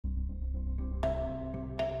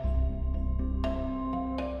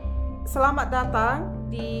Selamat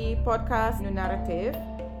datang di podcast New Narrative.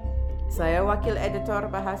 Saya Wakil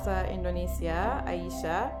Editor Bahasa Indonesia,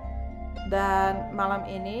 Aisyah. Dan malam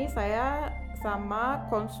ini saya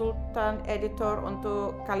sama konsultan editor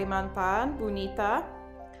untuk Kalimantan, Bunita.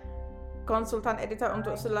 Konsultan editor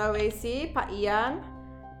untuk Sulawesi, Pak Ian.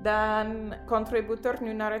 Dan kontributor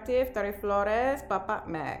New Narrative dari Flores,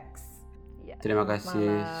 Bapak Max. Ya, terima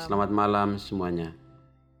kasih. Selamat malam semuanya.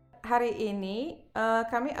 Hari ini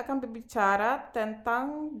kami akan berbicara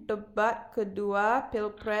tentang debat kedua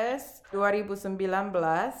Pilpres 2019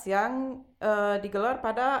 yang digelar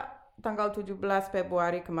pada tanggal 17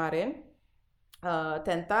 Februari kemarin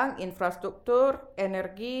tentang infrastruktur,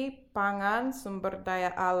 energi, pangan, sumber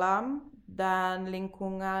daya alam, dan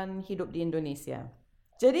lingkungan hidup di Indonesia.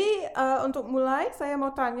 Jadi untuk mulai saya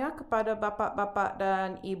mau tanya kepada bapak-bapak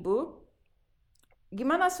dan ibu,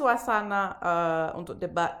 gimana suasana untuk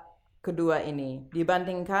debat kedua ini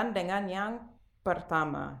dibandingkan dengan yang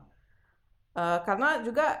pertama? Karena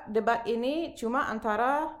juga debat ini cuma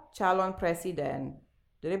antara calon presiden.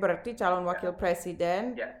 Jadi berarti calon wakil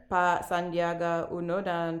presiden Pak Sandiaga Uno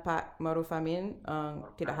dan Pak Maruf Amin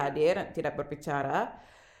tidak hadir, tidak berbicara.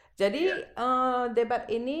 Jadi debat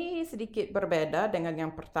ini sedikit berbeda dengan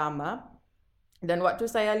yang pertama. Dan waktu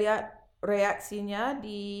saya lihat reaksinya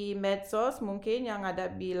di medsos, mungkin yang ada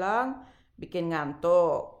bilang bikin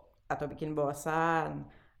ngantuk atau bikin bosan.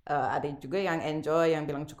 Ada juga yang enjoy, yang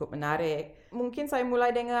bilang cukup menarik. Mungkin saya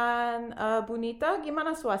mulai dengan Bunita.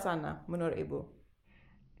 Gimana suasana menurut Ibu?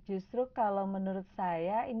 Justru kalau menurut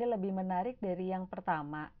saya ini lebih menarik dari yang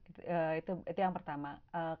pertama. Itu yang pertama.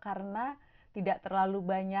 Karena tidak terlalu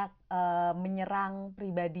banyak menyerang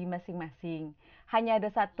pribadi masing-masing. Hanya ada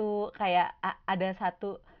satu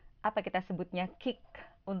apa kita sebutnya kick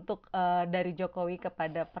untuk dari Jokowi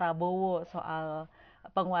kepada Prabowo soal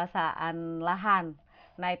penguasaan lahan.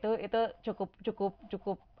 Nah, itu cukup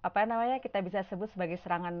kita bisa sebut sebagai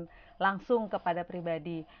serangan langsung kepada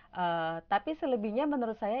pribadi. Tapi selebihnya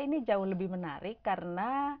menurut saya ini jauh lebih menarik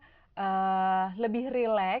karena lebih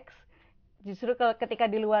rileks. Justru ketika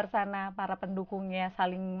di luar sana para pendukungnya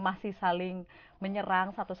masih saling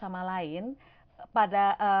menyerang satu sama lain,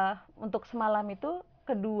 untuk semalam itu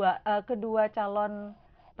kedua calon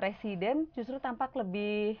presiden justru tampak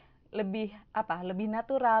lebih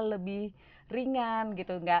natural, lebih ringan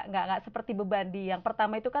gitu, nggak seperti beban di yang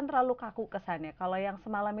pertama itu kan terlalu kaku kesannya. Kalau yang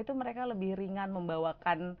semalam itu mereka lebih ringan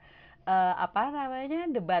membawakan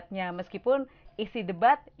debatnya, meskipun isi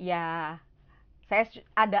debat ya saya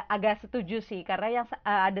agak setuju sih, karena yang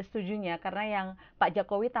ada setujunya karena yang Pak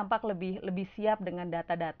Jokowi tampak lebih siap dengan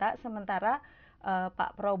data-data, sementara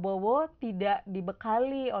Pak Prabowo tidak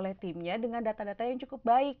dibekali oleh timnya dengan data-data yang cukup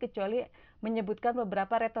baik, kecuali menyebutkan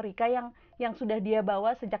beberapa retorika yang sudah dia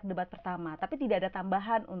bawa sejak debat pertama, tapi tidak ada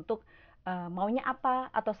tambahan untuk maunya apa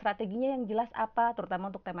atau strateginya yang jelas apa, terutama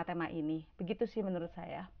untuk tema-tema ini. Begitu sih menurut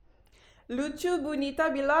saya. Lucu Bunita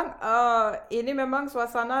bilang ini memang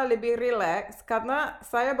suasana lebih rileks, karena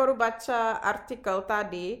saya baru baca artikel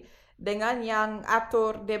tadi dengan yang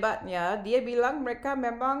atur debatnya. Dia bilang mereka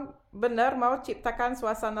memang benar mau ciptakan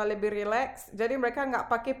suasana lebih rileks, jadi mereka nggak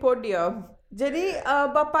pakai podium. Jadi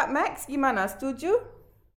Bapak Max gimana, setuju?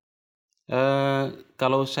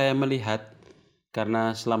 Kalau saya melihat,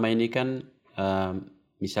 karena selama ini kan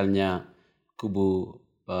misalnya kubu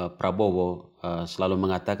Prabowo selalu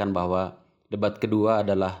mengatakan bahwa debat kedua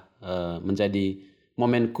adalah menjadi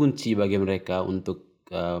momen kunci bagi mereka untuk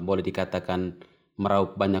boleh dikatakan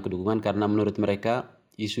meraup banyak dukungan, karena menurut mereka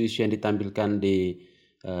isu-isu yang ditampilkan di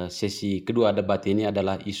sesi kedua debat ini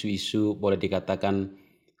adalah isu-isu boleh dikatakan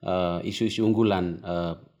isu-isu unggulan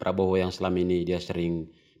Prabowo yang selama ini dia sering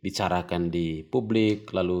bicarakan di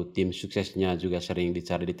publik, lalu tim suksesnya juga sering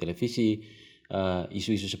bicara di televisi,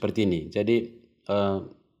 isu-isu seperti ini. Jadi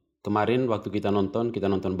kemarin waktu kita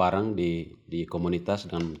nonton bareng di komunitas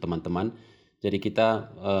dengan teman-teman. Jadi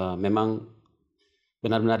kita memang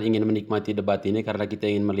benar-benar ingin menikmati debat ini karena kita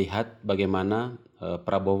ingin melihat bagaimana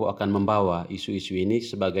Prabowo akan membawa isu-isu ini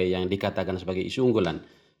sebagai yang dikatakan sebagai isu unggulan.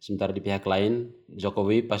 Sementara di pihak lain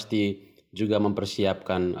Jokowi pasti juga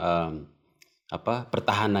mempersiapkan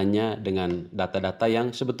pertahanannya dengan data-data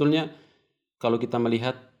yang sebetulnya kalau kita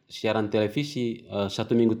melihat siaran televisi 1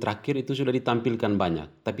 minggu terakhir itu sudah ditampilkan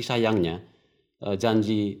banyak. Tapi sayangnya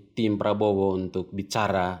janji tim Prabowo untuk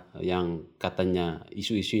bicara yang katanya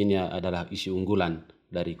isu-isu ini adalah isu unggulan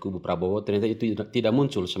dari kubu Prabowo, ternyata itu tidak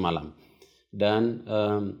muncul semalam. Dan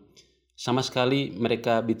sama sekali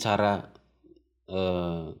mereka bicara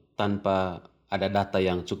tanpa ada data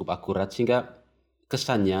yang cukup akurat, sehingga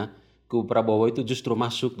kesannya kubu Prabowo itu justru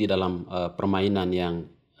masuk di dalam permainan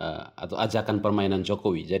yang atau ajakan permainan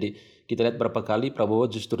Jokowi. Jadi kita lihat berapa kali Prabowo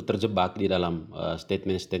justru terjebak di dalam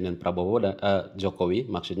statement-statement Prabowo dan Jokowi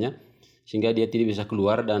maksudnya, sehingga dia tidak bisa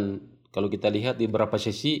keluar. Dan kalau kita lihat di beberapa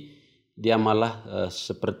sesi dia malah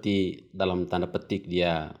seperti dalam tanda petik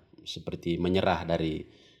dia seperti menyerah dari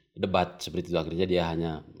debat seperti itu. Akhirnya dia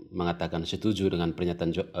hanya mengatakan setuju dengan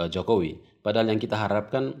pernyataan Jokowi. Padahal yang kita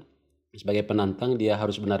harapkan sebagai penantang dia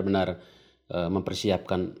harus benar-benar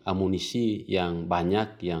mempersiapkan amunisi yang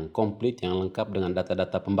banyak, yang komplit, yang lengkap dengan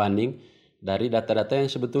data-data pembanding dari data-data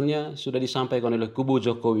yang sebetulnya sudah disampaikan oleh kubu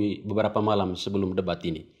Jokowi beberapa malam sebelum debat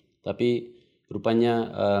ini. Tapi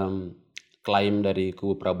rupanya klaim dari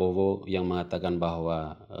kubu Prabowo yang mengatakan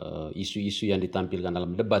bahwa isu-isu yang ditampilkan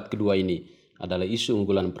dalam debat kedua ini adalah isu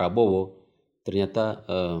unggulan Prabowo ternyata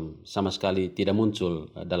sama sekali tidak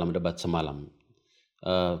muncul dalam debat semalam.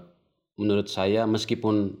 Menurut saya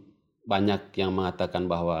meskipun banyak yang mengatakan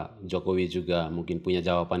bahwa Jokowi juga mungkin punya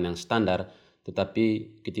jawaban yang standar,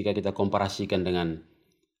 tetapi ketika kita komparasikan dengan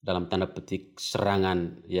dalam tanda petik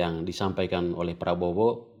serangan yang disampaikan oleh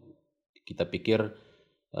Prabowo, kita pikir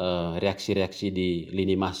reaksi-reaksi di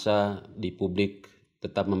lini massa, di publik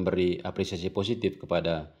tetap memberi apresiasi positif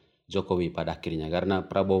kepada Jokowi pada akhirnya, karena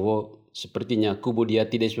Prabowo sepertinya kubu dia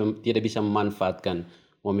tidak bisa memanfaatkan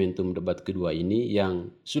momentum debat kedua ini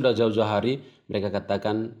yang sudah jauh-jauh hari mereka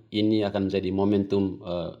katakan ini akan menjadi momentum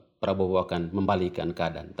Prabowo akan membalikkan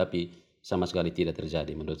keadaan, tapi sama sekali tidak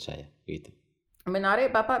terjadi menurut saya. Gitu.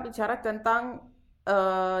 Menarik Bapak bicara tentang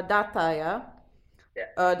data ya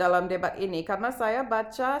dalam debat ini, karena saya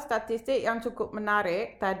baca statistik yang cukup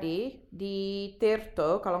menarik tadi di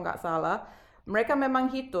Tirto kalau nggak salah. Mereka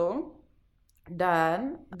memang hitung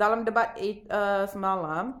dan dalam debat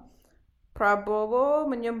semalam Prabowo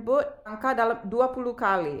menyebut angka dalam 20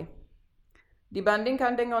 kali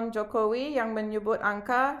dibandingkan dengan Jokowi yang menyebut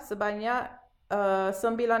angka sebanyak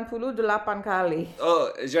 98 kali. Oh,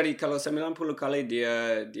 jadi kalau 90 kali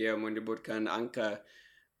dia menyebutkan angka,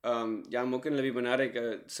 yang mungkin lebih menarik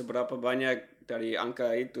seberapa banyak dari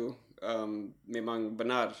angka itu memang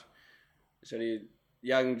benar. Jadi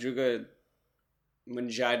yang juga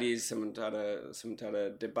menjadi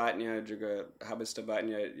sementara debatnya juga habis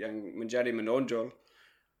debatnya yang menjadi menonjol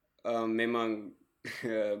memang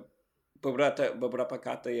beberapa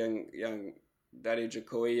kata yang dari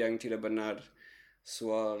Jokowi yang tidak benar,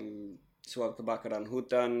 soal kebakaran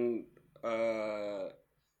hutan,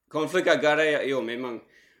 konflik agama ya memang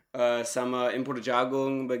sama impor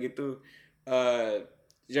jagung begitu.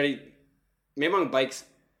 Jadi memang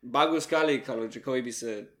bagus sekali kalau Jokowi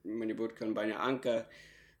bisa menyebutkan banyak angka,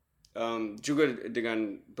 juga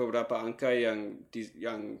dengan beberapa angka yang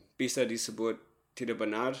bisa disebut tidak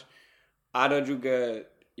benar. Ada juga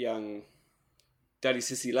yang dari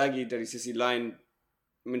sisi lain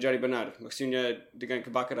menjadi benar. Maksudnya dengan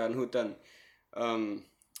kebakaran hutan,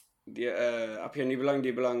 apa yang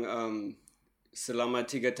dia bilang selama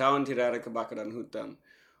 3 tahun tidak ada kebakaran hutan.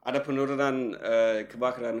 Ada penurunan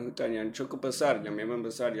kebakaran hutan yang cukup besar, yang memang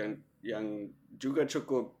besar, yang juga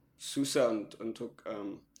cukup susah untuk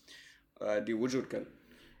diwujudkan.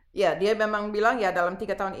 Ya, dia memang bilang ya dalam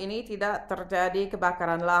 3 tahun ini tidak terjadi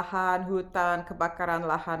kebakaran lahan, hutan, kebakaran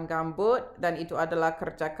lahan gambut, dan itu adalah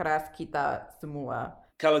kerja keras kita semua.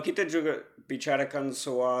 Kalau kita juga bicarakan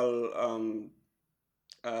soal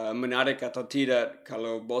menarik atau tidak,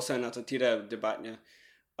 kalau bosan atau tidak debatnya,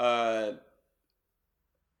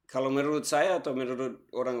 kalau menurut saya atau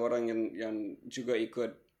menurut orang-orang yang juga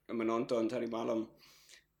ikut menonton tadi malam,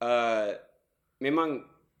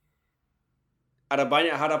 memang ada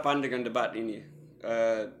banyak harapan dengan debat ini.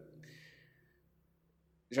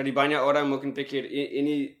 Jadi banyak orang mungkin pikir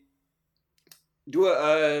ini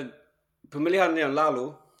pemilihan yang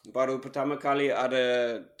lalu baru pertama kali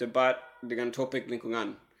ada debat dengan topik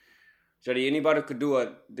lingkungan. Jadi ini baru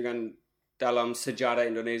kedua dalam sejarah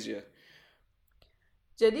Indonesia.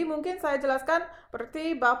 Jadi mungkin saya jelaskan,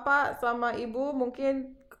 berarti Bapak sama Ibu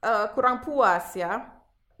mungkin kurang puas ya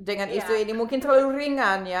dengan isu ini. Mungkin terlalu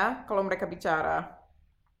ringan ya kalau mereka bicara.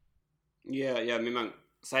 Ya, memang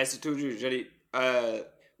saya setuju. Jadi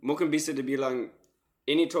mungkin bisa dibilang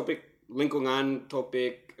ini topik lingkungan,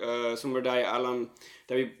 topik sumber daya alam,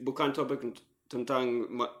 tapi bukan topik tentang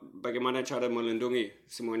bagaimana cara melindungi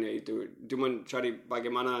semuanya itu. Cuma cari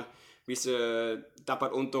bagaimana bisa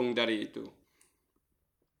dapat untung dari itu.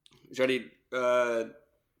 Jadi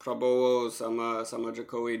Prabowo sama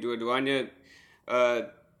Jokowi dua-duanya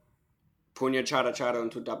punya cara-cara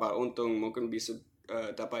untuk dapat untung. Mungkin bisa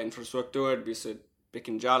dapat infrastruktur, bisa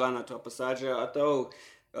bikin jalan atau apa saja, atau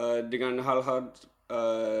dengan hal-hal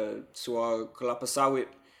soal kelapa sawit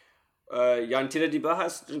yang tidak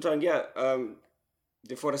dibahas tentang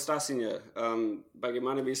deforestasinya,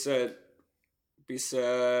 bagaimana bisa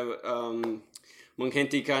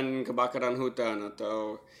menghentikan kebakaran hutan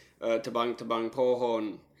atau tebang-tebang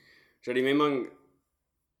pohon. Jadi memang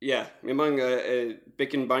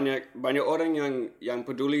bikin banyak orang yang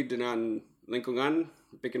peduli dengan lingkungan,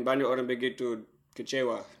 bikin banyak orang begitu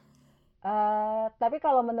kecewa. Tapi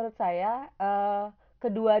kalau menurut saya,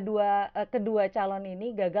 kedua calon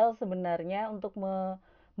ini gagal sebenarnya untuk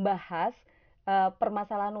membahas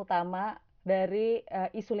permasalahan utama dari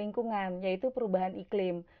isu lingkungan, yaitu perubahan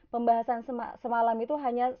iklim. Pembahasan semalam itu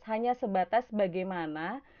hanya sebatas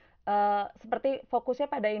bagaimana seperti fokusnya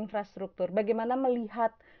pada infrastruktur, bagaimana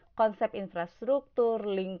melihat konsep infrastruktur,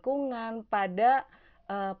 lingkungan pada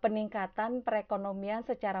peningkatan perekonomian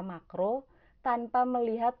secara makro tanpa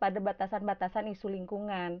melihat pada batasan-batasan isu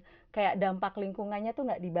lingkungan. Kayak dampak lingkungannya tuh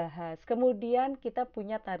nggak dibahas. Kemudian kita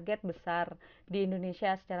punya target besar di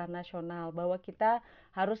Indonesia secara nasional bahwa kita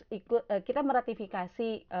harus kita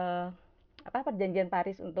meratifikasi perjanjian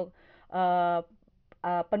Paris untuk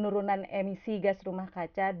penurunan emisi gas rumah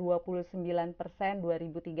kaca 29%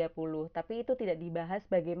 2030. Tapi itu tidak dibahas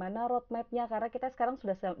bagaimana roadmap-nya karena kita sekarang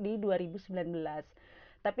sudah di 2019.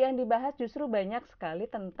 Tapi yang dibahas justru banyak sekali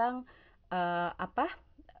tentang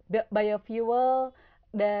biofuel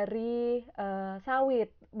dari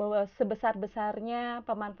sawit, bahwa sebesar-besarnya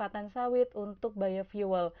pemanfaatan sawit untuk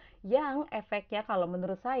biofuel yang efeknya kalau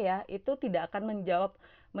menurut saya itu tidak akan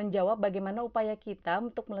menjawab bagaimana upaya kita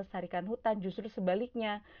untuk melestarikan hutan. Justru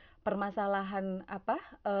sebaliknya, permasalahan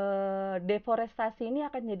deforestasi ini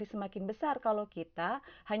akan jadi semakin besar kalau kita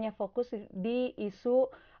hanya fokus di isu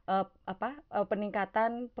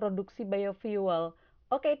peningkatan produksi biofuel.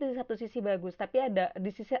 Oke, itu di satu sisi bagus, tapi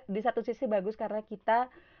di satu sisi bagus karena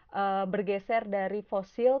kita bergeser dari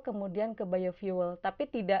fosil kemudian ke biofuel,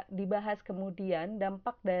 tapi tidak dibahas kemudian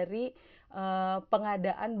dampak dari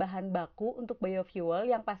pengadaan bahan baku untuk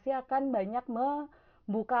biofuel yang pasti akan banyak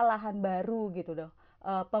membuka lahan baru gitu loh,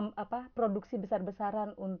 produksi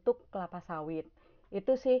besar-besaran untuk kelapa sawit.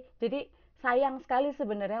 Itu sih, jadi sayang sekali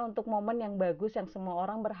sebenarnya untuk momen yang bagus yang semua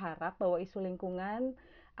orang berharap bahwa isu lingkungan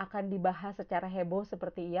akan dibahas secara heboh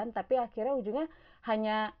seperti Ian, tapi akhirnya ujungnya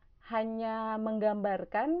hanya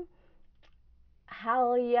menggambarkan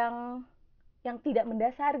hal yang tidak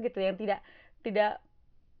mendasar gitu, yang tidak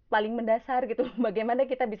paling mendasar gitu. Bagaimana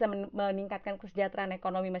kita bisa meningkatkan kesejahteraan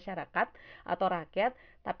ekonomi masyarakat atau rakyat,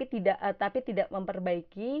 tapi tidak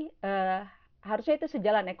memperbaiki, harusnya itu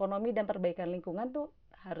sejalan, ekonomi dan perbaikan lingkungan tuh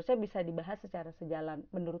harusnya bisa dibahas secara sejalan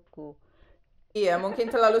menurutku. Iya, mungkin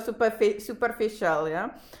terlalu superficial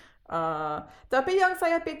ya. Tapi yang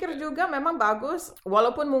saya pikir juga memang bagus,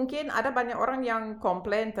 walaupun mungkin ada banyak orang yang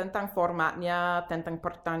komplain tentang formatnya, tentang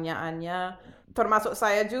pertanyaannya, termasuk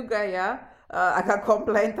saya juga ya, agak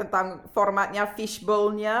komplain tentang formatnya,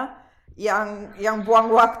 fishbowl-nya, yang buang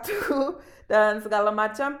waktu dan segala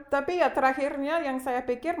macam. Tapi ya terakhirnya yang saya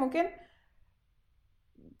pikir mungkin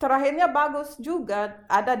terakhirnya bagus juga,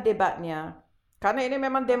 ada debatnya. Karena ini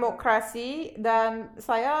memang demokrasi dan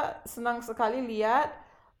saya senang sekali lihat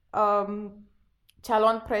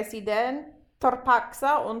calon presiden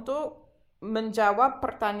terpaksa untuk menjawab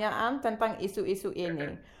pertanyaan tentang isu-isu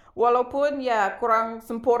ini. Walaupun ya kurang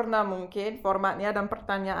sempurna mungkin formatnya dan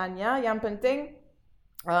pertanyaannya, yang penting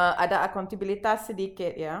ada akuntabilitas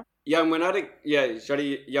sedikit ya. Yang menarik,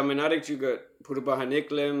 jadi yang menarik juga perubahan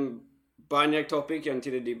iklim, banyak topik yang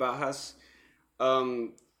tidak dibahas.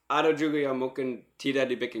 Ada juga yang mungkin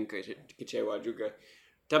tidak dibikin kecewa juga.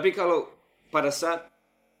 Tapi kalau pada saat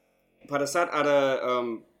ada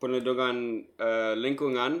perlindungan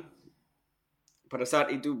lingkungan, pada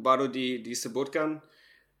saat itu baru disebutkan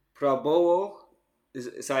Prabowo,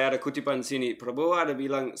 saya ada kutipan sini, Prabowo ada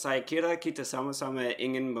bilang, saya kira kita sama-sama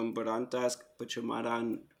ingin memberantas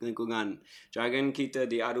pencemaran lingkungan. Jangan kita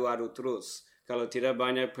diadu-adu terus. Kalau tidak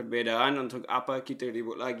banyak perbedaan, untuk apa kita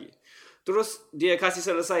ribut lagi? Terus dia kasih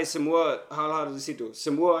selesai semua hal-hal di situ.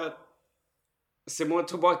 Semua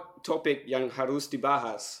topik yang harus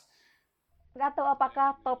dibahas. Nggak tahu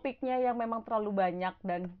apakah topiknya yang memang terlalu banyak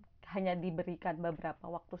dan hanya diberikan beberapa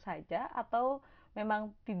waktu saja, atau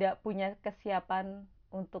memang tidak punya kesiapan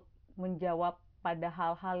untuk menjawab pada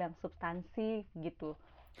hal-hal yang substansi gitu.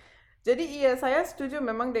 Jadi iya, saya setuju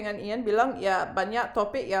memang dengan Ian bilang ya banyak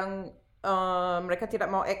topik yang mereka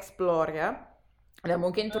tidak mau explore ya. Dan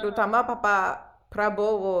mungkin terutama Bapak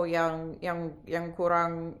Prabowo yang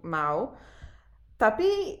kurang mau.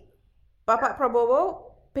 Tapi Bapak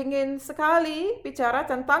Prabowo pingin sekali bicara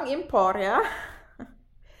tentang impor ya.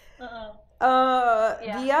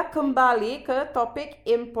 Dia kembali ke topik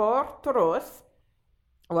impor terus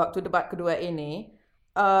waktu debat kedua ini.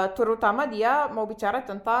 terutama dia mau bicara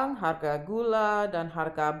tentang harga gula dan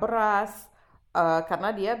harga beras,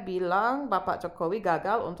 karena dia bilang Bapak Jokowi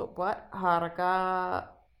gagal untuk buat harga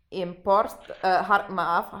impor,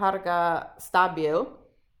 harga stabil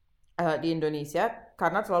di Indonesia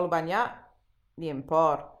karena terlalu banyak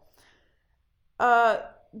diimpor.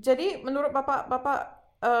 Jadi menurut Bapak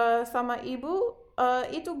sama Ibu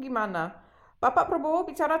itu gimana? Bapak Prabowo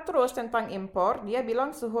bicara terus tentang impor. Dia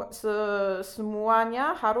bilang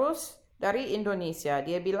semuanya harus dari Indonesia.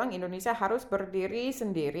 Dia bilang Indonesia harus berdiri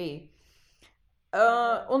sendiri.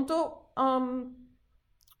 Untuk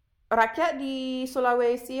rakyat di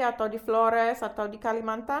Sulawesi atau di Flores atau di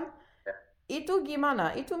Kalimantan, itu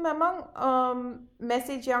gimana? Itu memang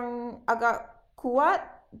message yang agak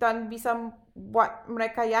kuat dan bisa buat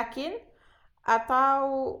mereka yakin,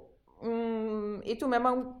 atau itu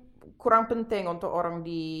memang kurang penting untuk orang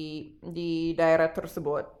di daerah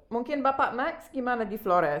tersebut. Mungkin Bapak Max gimana di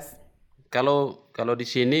Flores? Kalau di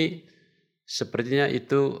sini sepertinya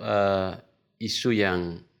itu isu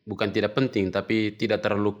yang bukan tidak penting tapi tidak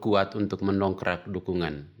terlalu kuat untuk mendongkrak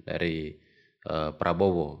dukungan dari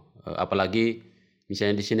Prabowo. Apalagi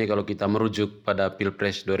misalnya di sini kalau kita merujuk pada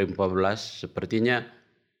Pilpres 2014, sepertinya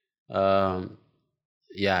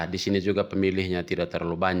ya di sini juga pemilihnya tidak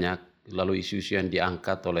terlalu banyak. Lalu isu-isu yang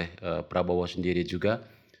diangkat oleh Prabowo sendiri juga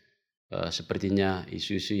sepertinya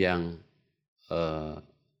isu-isu yang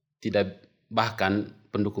tidak, bahkan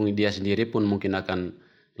pendukung dia sendiri pun mungkin akan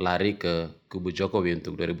lari ke kubu Jokowi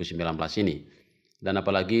untuk 2019 ini. Dan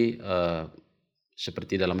apalagi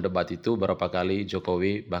seperti dalam debat itu beberapa kali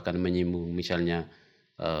Jokowi bahkan menyinggung misalnya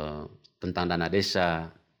tentang dana desa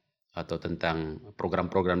atau tentang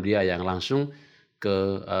program-program dia yang langsung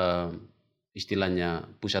ke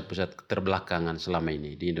istilahnya pusat-pusat terbelakangan selama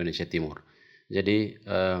ini di Indonesia Timur. Jadi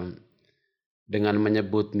dengan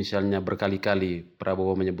menyebut misalnya berkali-kali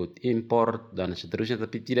Prabowo menyebut impor dan seterusnya,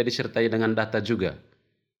 tapi tidak disertai dengan data juga.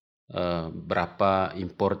 Berapa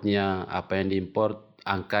importnya, apa yang diimpor,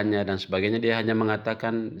 angkanya dan sebagainya. Dia hanya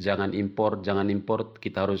mengatakan jangan impor,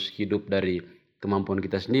 kita harus hidup dari kemampuan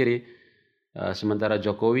kita sendiri. Sementara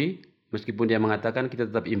Jokowi, meskipun dia mengatakan kita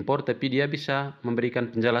tetap impor, tapi dia bisa memberikan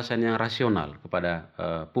penjelasan yang rasional kepada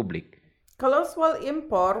publik. Kalau soal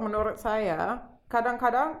impor, menurut saya,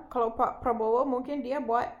 kadang-kadang kalau Pak Prabowo mungkin dia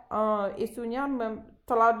buat isunya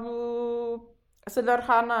terlalu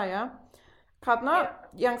sederhana ya. Karena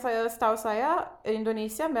yang setahu saya,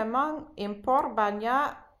 Indonesia memang impor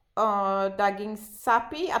banyak daging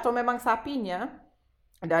sapi atau memang sapinya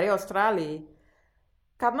dari Australia.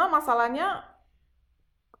 Karena masalahnya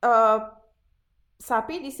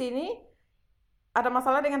sapi di sini ada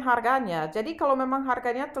masalah dengan harganya. Jadi kalau memang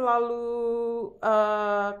harganya terlalu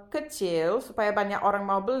kecil supaya banyak orang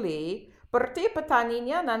mau beli, berarti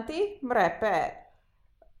petaninya nanti merepet.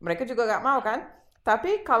 Mereka juga nggak mau kan?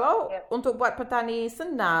 Tapi kalau untuk buat petani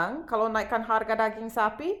senang, kalau naikkan harga daging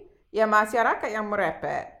sapi, ya masyarakat yang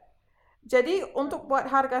merepet. Jadi untuk buat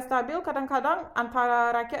harga stabil kadang-kadang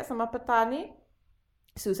antara rakyat sama petani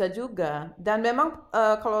susah juga. Dan memang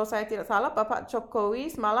kalau saya tidak salah, Bapak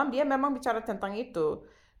Jokowi semalam dia memang bicara tentang itu,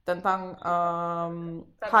 tentang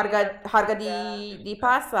harga di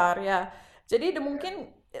pasar ya. Jadi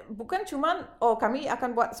mungkin bukan cuman kami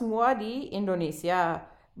akan buat semua di Indonesia,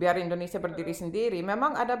 biar Indonesia berdiri sendiri.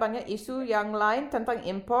 Memang ada banyak isu yang lain tentang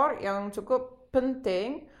impor yang cukup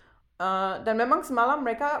penting, dan memang semalam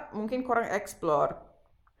mereka mungkin kurang eksplor.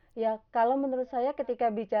 Ya, kalau menurut saya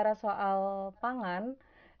ketika bicara soal pangan,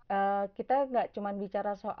 kita nggak cuma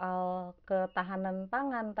bicara soal ketahanan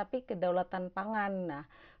pangan, tapi kedaulatan pangan. Nah,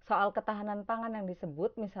 soal ketahanan pangan yang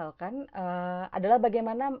disebut misalkan adalah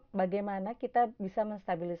bagaimana kita bisa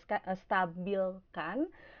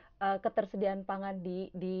menstabilkan ketersediaan pangan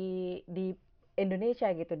di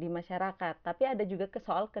Indonesia gitu, di masyarakat. Tapi ada juga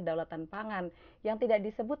soal kedaulatan pangan yang tidak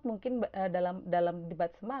disebut mungkin dalam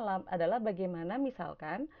debat semalam adalah bagaimana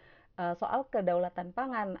misalkan soal kedaulatan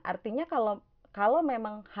pangan. Artinya kalau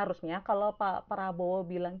memang harusnya kalau Pak Prabowo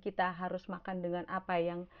bilang kita harus makan dengan apa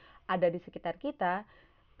yang ada di sekitar kita,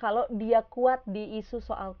 kalau dia kuat di isu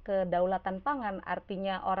soal kedaulatan pangan,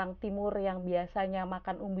 artinya orang timur yang biasanya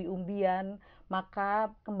makan umbi-umbian, maka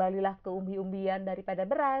kembalilah ke umbi-umbian daripada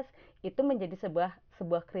beras, itu menjadi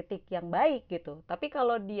sebuah kritik yang baik gitu. Tapi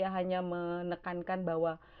kalau dia hanya menekankan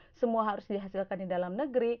bahwa semua harus dihasilkan di dalam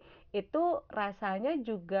negeri, itu rasanya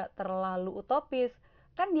juga terlalu utopis.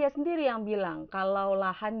 Kan dia sendiri yang bilang kalau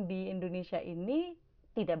lahan di Indonesia ini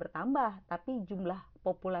tidak bertambah, tapi jumlah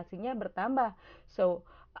populasinya bertambah. So,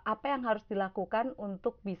 apa yang harus dilakukan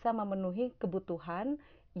untuk bisa memenuhi kebutuhan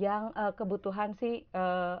yang kebutuhan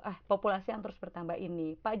populasi yang terus bertambah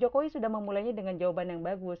ini. Pak Jokowi sudah memulainya dengan jawaban yang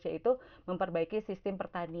bagus, yaitu memperbaiki sistem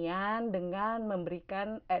pertanian dengan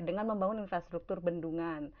membangun infrastruktur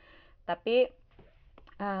bendungan. Tapi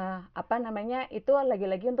itu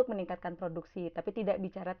lagi-lagi untuk meningkatkan produksi, tapi tidak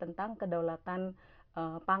bicara tentang kedaulatan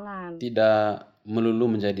pangan. Tidak melulu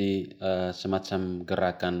menjadi semacam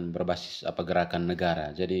gerakan berbasis gerakan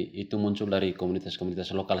negara. Jadi itu muncul dari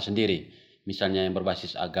komunitas-komunitas lokal sendiri. Misalnya yang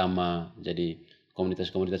berbasis agama, jadi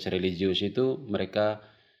komunitas-komunitas religius itu mereka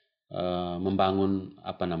membangun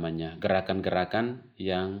gerakan-gerakan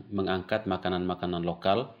yang mengangkat makanan-makanan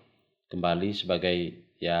lokal kembali sebagai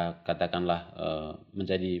katakanlah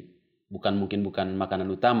menjadi bukan makanan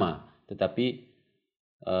utama, tetapi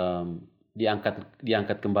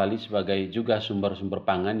diangkat kembali sebagai juga sumber-sumber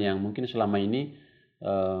pangan yang mungkin selama ini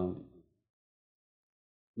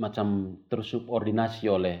macam tersubordinasi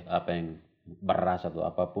oleh beras atau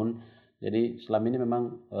apapun. Jadi selama ini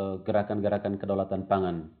memang gerakan-gerakan kedaulatan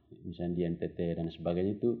pangan, misalnya di NTT dan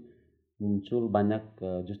sebagainya, itu muncul banyak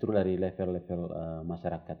justru dari level-level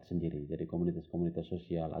masyarakat sendiri, jadi komunitas-komunitas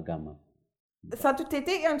sosial, agama. Satu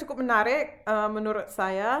titik yang cukup menarik menurut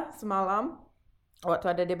saya semalam waktu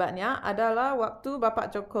ada debatnya adalah waktu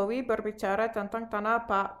Bapak Jokowi berbicara tentang tanah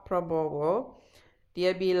Pak Prabowo.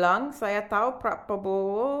 Dia bilang, saya tahu Pak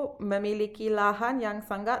Prabowo memiliki lahan yang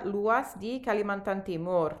sangat luas di Kalimantan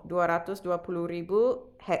Timur, 220.000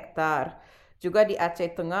 hektar. Juga di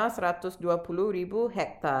Aceh Tengah, 120.000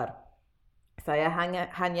 hektar. Saya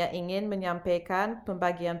hanya ingin menyampaikan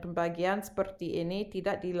pembagian-pembagian seperti ini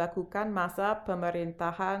tidak dilakukan masa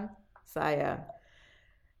pemerintahan saya.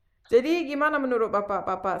 Jadi gimana menurut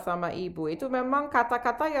Bapak-bapak sama Ibu? Itu memang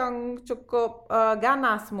kata-kata yang cukup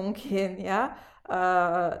ganas mungkin ya.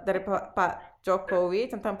 Dari Pak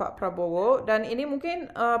Jokowi tentang Pak Prabowo, dan ini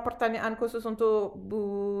mungkin pertanyaan khusus untuk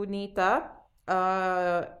Bu Nita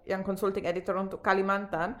yang consulting editor untuk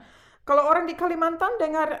Kalimantan. Kalau orang di Kalimantan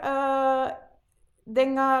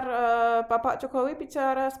dengar Bapak Jokowi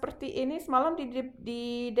bicara seperti ini semalam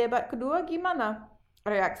di debat kedua, gimana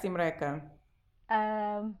reaksi mereka?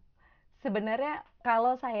 Sebenarnya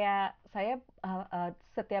kalau saya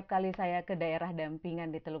setiap kali saya ke daerah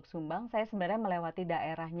dampingan di Teluk Sumbang, saya sebenarnya melewati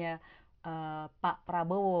daerahnya Pak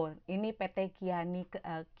Prabowo. Ini PT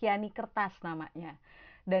Kiani Kertas namanya.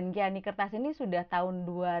 Dan Kiani Kertas ini sudah tahun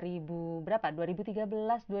 2013,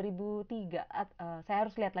 2003. Saya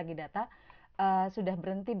harus lihat lagi data. Sudah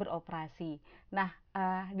berhenti beroperasi. Nah,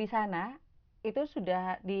 di sana itu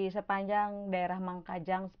sudah di sepanjang daerah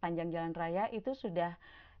Mangkajang, sepanjang jalan raya itu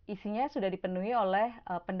isinya sudah dipenuhi oleh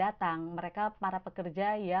pendatang. Mereka para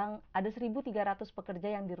pekerja yang ada 1.300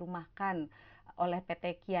 pekerja yang dirumahkan oleh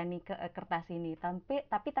PT Kiani Kertas ini,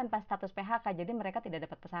 tapi tanpa status PHK, jadi mereka tidak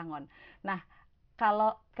dapat pesangon. Nah,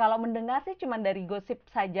 kalau mendengar sih cuma dari gosip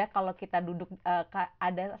saja. Kalau kita duduk,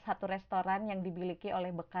 ada satu restoran yang dimiliki oleh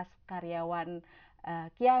bekas karyawan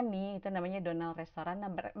Kiani, itu namanya Donald Restoran. Nah,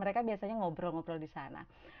 mereka biasanya ngobrol-ngobrol di sana.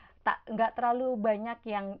 Nggak terlalu banyak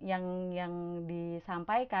yang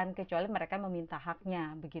disampaikan, kecuali mereka meminta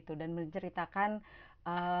haknya begitu, dan menceritakan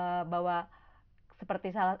bahwa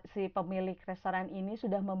seperti si pemilik restoran ini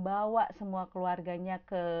sudah membawa semua keluarganya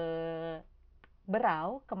ke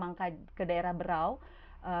Berau, ke daerah Berau,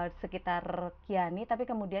 sekitar Kiani, tapi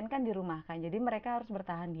kemudian kan dirumahkan. Jadi mereka harus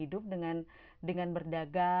bertahan hidup dengan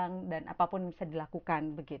berdagang dan apapun bisa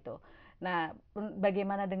dilakukan begitu. Nah,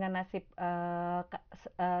 bagaimana dengan nasib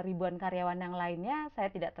ribuan karyawan yang lainnya,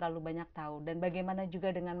 saya tidak terlalu banyak tahu. Dan bagaimana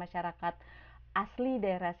juga dengan masyarakat asli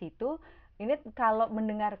daerah situ, ini kalau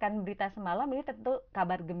mendengarkan berita semalam, ini tentu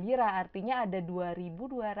kabar gembira. Artinya ada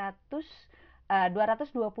 220.000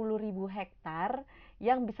 hektar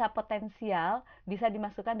yang potensial bisa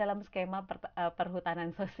dimasukkan dalam skema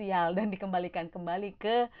perhutanan sosial dan dikembalikan kembali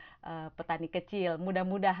ke petani kecil.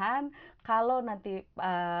 Mudah-mudahan kalau nanti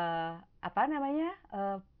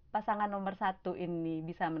pasangan nomor 1 ini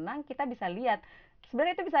bisa menang, kita bisa lihat.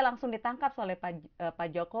 Sebenarnya itu bisa langsung ditangkap oleh Pak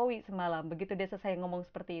Jokowi semalam. Begitu dia selesai ngomong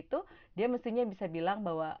seperti itu, dia mestinya bisa bilang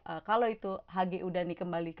bahwa kalau itu HGU dan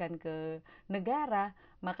dikembalikan ke negara,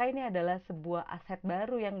 maka ini adalah sebuah aset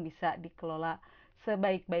baru yang bisa dikelola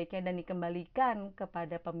sebaik-baiknya dan dikembalikan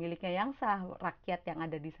kepada pemiliknya yang sah, rakyat yang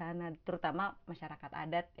ada di sana, terutama masyarakat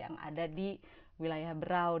adat yang ada di wilayah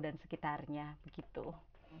Berau dan sekitarnya, begitu.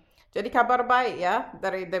 Jadi kabar baik ya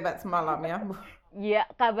dari debat semalam ya. Ya,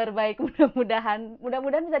 kabar baik,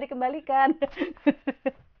 mudah-mudahan bisa dikembalikan.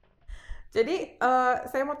 Jadi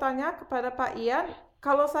saya mau tanya kepada Pak Ian,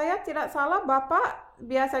 kalau saya tidak salah Bapak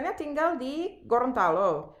biasanya tinggal di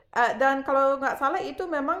Gorontalo, dan kalau nggak salah itu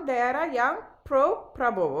memang daerah yang pro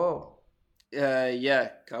Prabowo.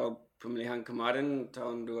 Ya, kalau pemilihan kemarin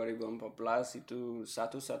tahun 2014 itu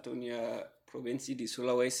satu-satunya provinsi di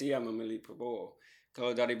Sulawesi yang memilih Prabowo.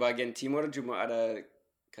 Kalau dari bagian timur cuma ada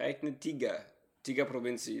kayaknya tiga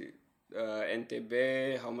provinsi, NTB,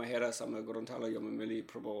 Halmahera sama Gorontalo yang memilih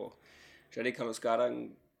Prabowo. Jadi kalau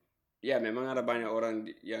sekarang ya memang ada banyak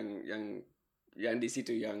orang yang di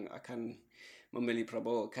situ yang akan memilih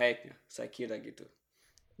Prabowo kayaknya, saya kira gitu.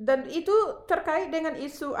 Dan itu terkait dengan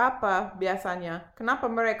isu apa biasanya? Kenapa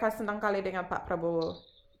mereka senang kali dengan Pak Prabowo?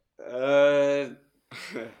 Eh,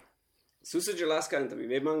 susah jelaskan, tapi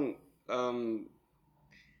memang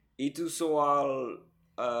itu soal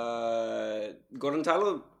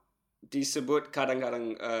Gorontalo disebut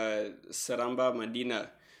kadang-kadang Seramba Madinah.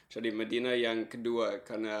 Jadi Madinah yang kedua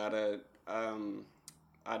karena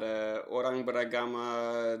ada orang beragama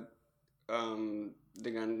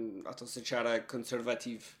dengan atau secara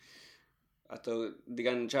konservatif atau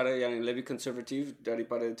dengan cara yang lebih konservatif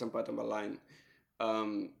daripada tempat-tempat lain.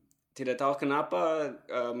 Tidak tahu kenapa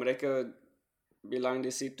mereka bilang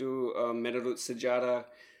di situ menurut sejarah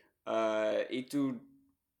itu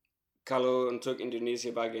kalau untuk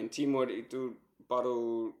Indonesia bagian timur itu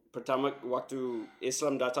baru pertama waktu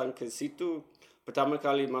Islam datang ke situ pertama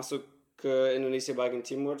kali masuk ke Indonesia bagian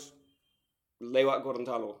timur lewat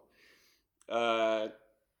Gorontalo.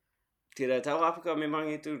 Tidak tahu apakah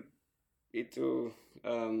memang itu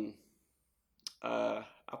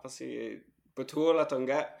apa sih betul atau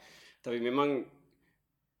enggak, tapi memang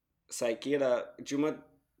saya kira cuma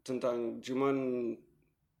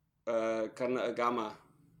karena agama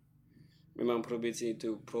memang provinsi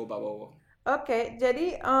itu pro Prabowo. Oke,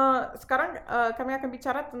 jadi sekarang kami akan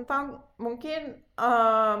bicara tentang mungkin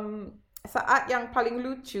saat yang paling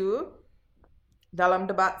lucu dalam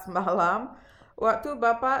debat semalam, waktu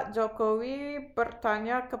Bapak Jokowi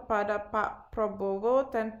bertanya kepada Pak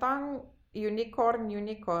Prabowo tentang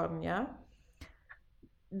unicorn-unicornnya.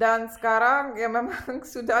 Dan sekarang ya memang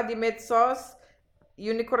sudah di medsos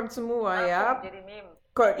unicorn semua ya. Jadi meme.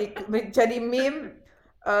 Jadi meme.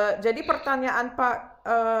 Jadi pertanyaan Pak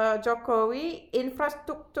Jokowi,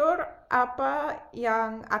 infrastruktur apa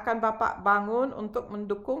yang akan Bapak bangun untuk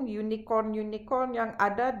mendukung unicorn-unicorn yang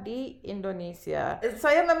ada di Indonesia?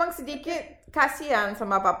 Saya memang sedikit kasihan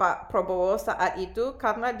sama Bapak Prabowo saat itu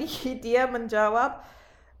karena dia menjawab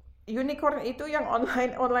unicorn itu yang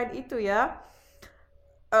online itu ya.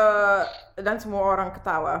 Dan semua orang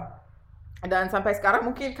ketawa. Dan sampai sekarang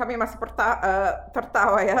mungkin kami masih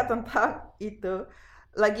tertawa ya tentang itu.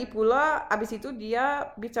 Lagi pula abis itu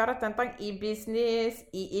dia bicara tentang e-business,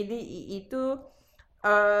 ini, itu.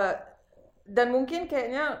 Dan mungkin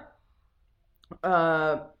kayaknya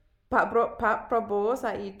Pak Prabowo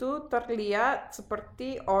saat itu terlihat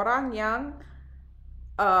seperti orang yang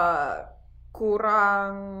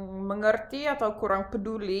kurang mengerti atau kurang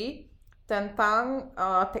peduli tentang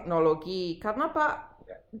teknologi. Karena Pak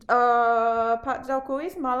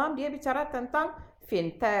Jokowi semalam dia bicara tentang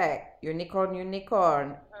fintech,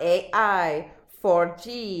 unicorn, AI, 4G.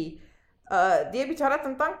 Dia bicara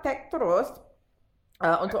tentang tech terus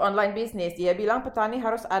untuk online bisnis. Dia bilang petani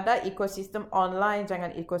harus ada ekosistem online,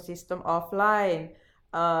 jangan ekosistem offline.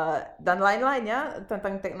 Dan lain-lainnya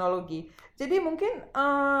tentang teknologi. Jadi mungkin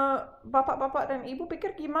bapak-bapak dan ibu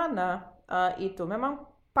pikir gimana itu? Memang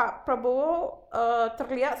Pak Prabowo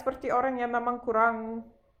terlihat seperti orang yang memang kurang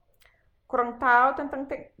tahu tentang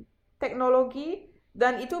teknologi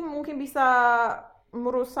dan itu mungkin bisa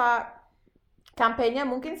merusak kampanye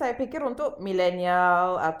mungkin saya pikir untuk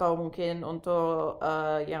milenial atau mungkin untuk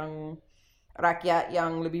yang rakyat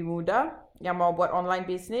yang lebih muda yang mau buat online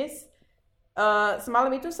bisnis.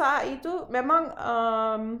 Semalam itu saat itu memang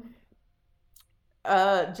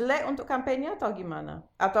jelek untuk kampanye atau gimana?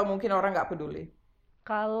 Atau mungkin orang nggak peduli?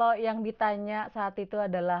 Kalau yang ditanya saat itu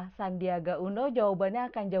adalah Sandiaga Uno, jawabannya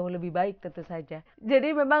akan jauh lebih baik tentu saja. Jadi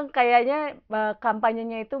memang kayaknya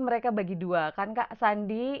kampanyenya itu mereka bagi dua. Kan Kak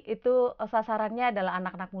Sandi itu sasarannya adalah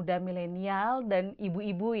anak-anak muda milenial dan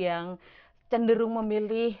ibu-ibu yang cenderung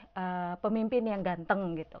memilih pemimpin yang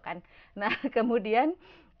ganteng gitu kan. Nah kemudian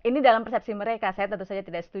ini dalam persepsi mereka, saya tentu saja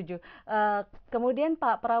tidak setuju. Kemudian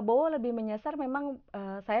Pak Prabowo lebih menyasar, memang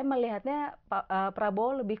saya melihatnya Pak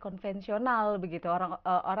Prabowo lebih konvensional begitu,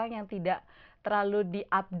 orang yang tidak terlalu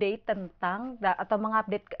diupdate tentang atau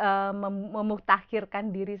mengupdate memutakhirkan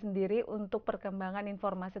diri sendiri untuk perkembangan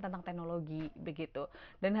informasi tentang teknologi begitu.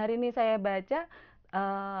 Dan hari ini saya baca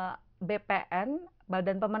BPN,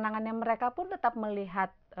 Badan Pemenangannya mereka pun tetap melihat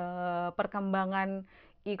perkembangan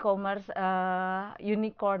e-commerce,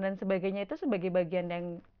 unicorn dan sebagainya itu sebagai bagian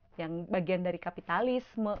yang yang bagian dari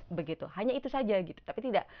kapitalisme begitu. Hanya itu saja gitu. Tapi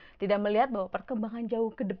tidak melihat bahwa perkembangan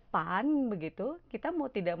jauh ke depan begitu. Kita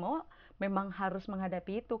mau tidak mau memang harus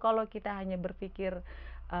menghadapi itu. Kalau kita hanya berpikir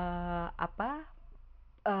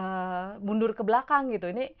mundur ke belakang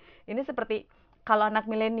gitu. Ini seperti kalau anak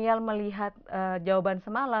milenial melihat jawaban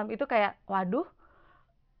semalam itu kayak waduh,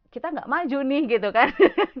 kita nggak maju nih gitu kan.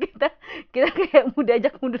 kita kayak mau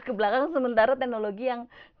diajak mundur ke belakang, sementara teknologi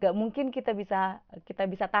yang nggak mungkin kita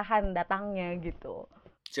bisa tahan datangnya gitu.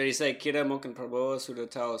 Jadi saya kira mungkin Prabowo sudah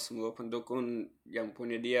tahu semua pendukung yang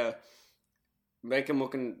punya dia, mereka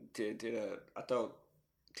mungkin tidak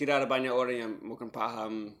ada banyak orang yang mungkin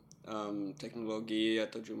paham teknologi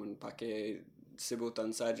atau cuma pakai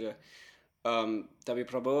sebutan saja. Tapi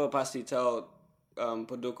Prabowo pasti tahu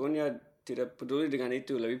pendukungnya tidak peduli dengan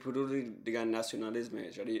itu, lebih peduli dengan nasionalisme.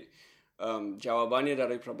 Jadi jawabannya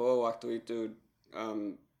dari Prabowo waktu itu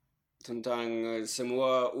tentang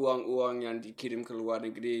semua uang yang dikirim ke luar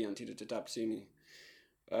negeri yang tidak tetap sini.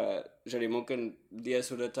 Jadi mungkin dia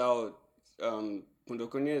sudah tahu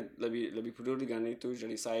pendukungnya lebih peduli dengan itu.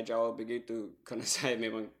 Jadi saya jawab begitu karena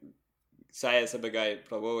saya sebagai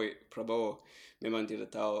Prabowo memang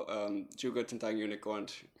tidak tahu juga tentang unicorn.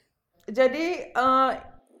 Jadi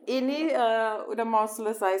ini udah mau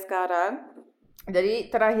selesai sekarang. Jadi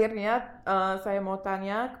terakhirnya saya mau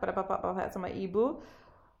tanya kepada bapak-bapak sama ibu.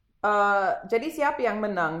 Jadi siapa yang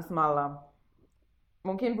menang semalam?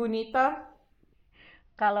 Mungkin Bu Nita?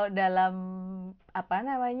 Kalau dalam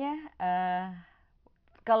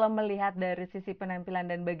kalau melihat dari sisi penampilan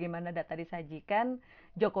dan bagaimana data disajikan,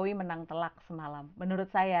 Jokowi menang telak semalam menurut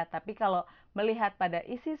saya. Tapi kalau melihat pada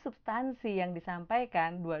isi substansi yang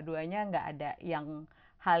disampaikan, dua-duanya nggak ada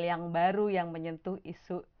hal yang baru yang menyentuh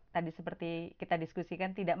isu tadi seperti kita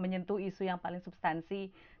diskusikan, tidak menyentuh isu yang paling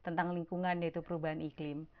substansi tentang lingkungan, yaitu perubahan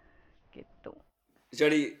iklim gitu.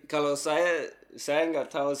 Jadi kalau saya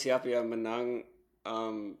nggak tahu siapa yang menang,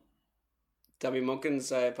 tapi mungkin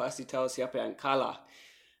saya pasti tahu siapa yang kalah.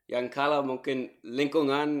 Yang kalah mungkin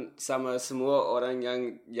lingkungan sama semua orang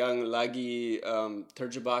yang lagi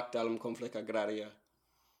terjebak dalam konflik agraria.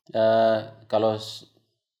 Kalau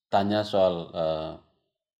tanya soal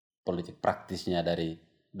politik praktisnya dari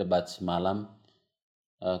debat semalam,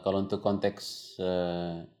 kalau untuk konteks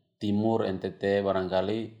Timur NTT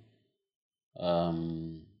barangkali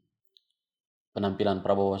penampilan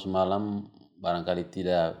Prabowo semalam barangkali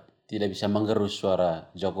tidak bisa menggerus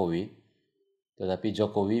suara Jokowi, tetapi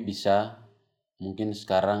Jokowi bisa mungkin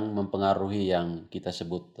sekarang mempengaruhi yang kita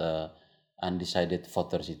sebut undecided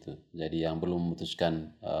voters itu. Jadi yang belum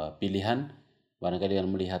memutuskan pilihan, barangkali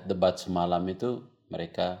dengan melihat debat semalam itu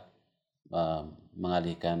mereka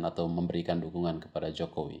mengalihkan atau memberikan dukungan kepada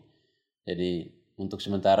Jokowi. Jadi untuk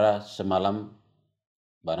sementara semalam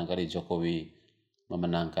barangkali Jokowi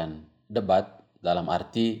memenangkan debat dalam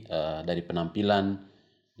arti dari penampilan,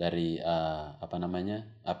 dari apa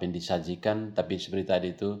yang disajikan. Tapi seperti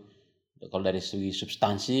tadi itu, kalau dari segi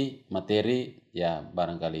substansi materi ya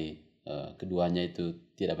barangkali keduanya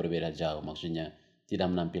itu tidak berbeda jauh. Maksudnya tidak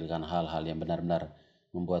menampilkan hal-hal yang benar-benar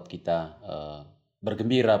membuat kita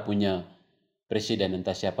bergembira punya presiden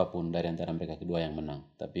entah siapapun dari antara mereka kedua yang menang.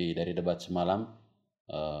 Tapi dari debat semalam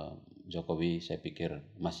Jokowi saya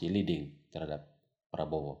pikir masih leading terhadap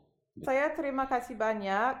Prabowo. Saya terima kasih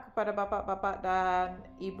banyak kepada bapak-bapak dan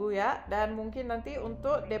ibu ya. Dan mungkin nanti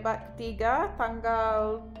untuk debat ketiga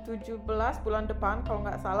tanggal 17 bulan depan kalau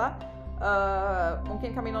nggak salah,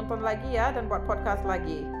 mungkin kami nonton lagi ya dan buat podcast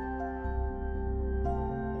lagi.